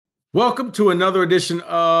Welcome to another edition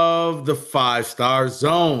of the Five Star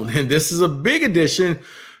Zone. And this is a big edition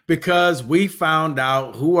because we found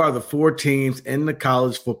out who are the four teams in the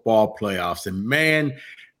college football playoffs. And man,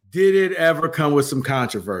 did it ever come with some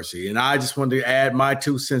controversy. And I just wanted to add my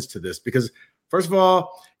 2 cents to this because, first of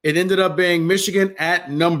all, it ended up being Michigan at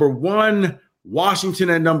number 1, Washington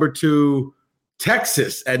at number 2,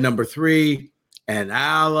 Texas at number 3, and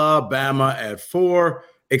Alabama at 4.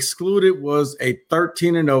 Excluded was a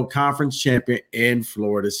 13-0 conference champion in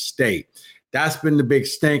Florida State. That's been the big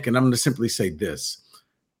stink, and I'm going to simply say this.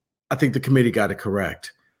 I think the committee got it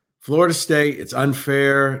correct. Florida State, it's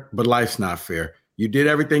unfair, but life's not fair. You did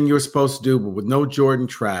everything you were supposed to do, but with no Jordan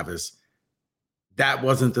Travis, that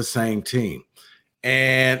wasn't the same team.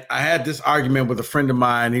 And I had this argument with a friend of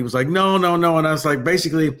mine. He was like, no. And I was like,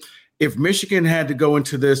 basically, if Michigan had to go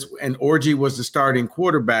into this and Orji was the starting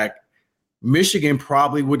quarterback, Michigan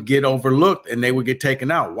probably would get overlooked and they would get taken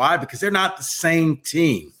out. Why? Because they're not the same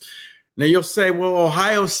team. Now you'll say, well,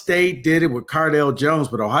 Ohio State did it with Cardale Jones,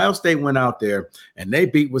 but Ohio State went out there and they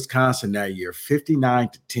beat Wisconsin that year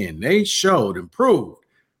 59-10. They showed and proved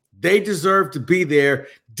they deserved to be there.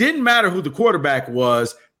 Didn't matter who the quarterback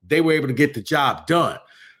was. They were able to get the job done.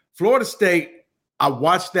 Florida State, I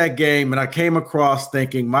watched that game and I came across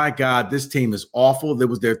thinking, my God, this team is awful. There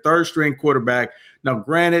was their third string quarterback. Now,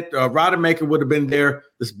 granted, Rodemaker would have been there,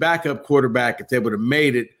 this backup quarterback, if they would have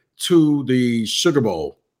made it to the Sugar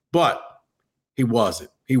Bowl. But he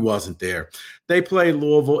wasn't. He wasn't there. They played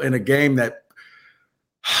Louisville in a game that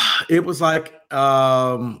it was like,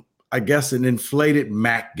 I guess, an inflated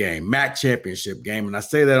MAC game, MAC championship game. And I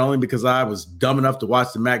say that only because I was dumb enough to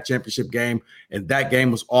watch the MAC championship game, and that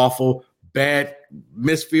game was awful. Bad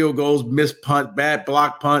missed field goals, missed punt, bad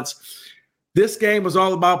block punts. This game was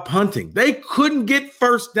all about punting. They couldn't get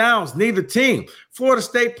first downs, neither team. Florida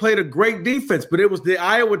State played a great defense, but it was the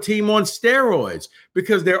Iowa team on steroids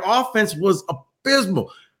because their offense was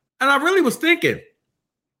abysmal. And I really was thinking,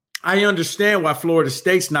 I understand why Florida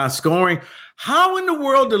State's not scoring. How in the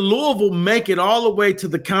world did Louisville make it all the way to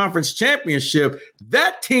the conference championship?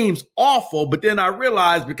 That team's awful. But then I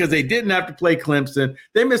realized because they didn't have to play Clemson,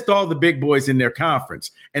 they missed all the big boys in their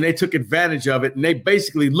conference, and they took advantage of it. And they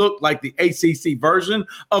basically looked like the ACC version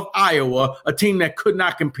of Iowa, a team that could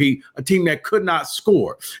not compete, a team that could not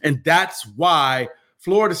score. And that's why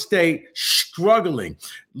Florida State struggling.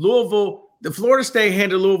 The Florida State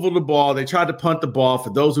handed Louisville the ball. They tried to punt the ball. For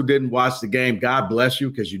those who didn't watch the game, God bless you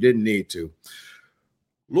because you didn't need to.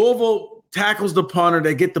 Louisville tackles the punter.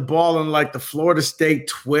 They get the ball in like the Florida State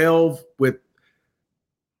 12 with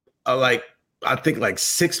I think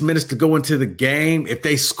 6 minutes to go into the game. If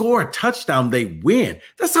they score a touchdown, they win.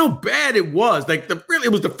 That's how bad it was.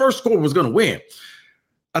 It was the first score was going to win.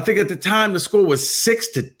 I think at the time the score was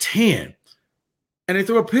 6-10. And they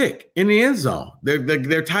threw a pick in the end zone.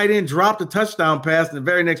 Their tight end dropped a touchdown pass, and the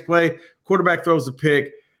very next play, quarterback throws a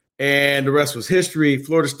pick, and the rest was history.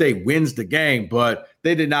 Florida State wins the game, but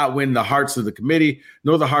they did not win the hearts of the committee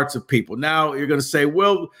nor the hearts of people. Now you're going to say,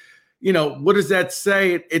 well, what does that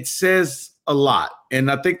say? It says a lot. And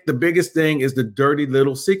I think the biggest thing is the dirty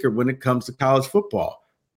little secret when it comes to college football.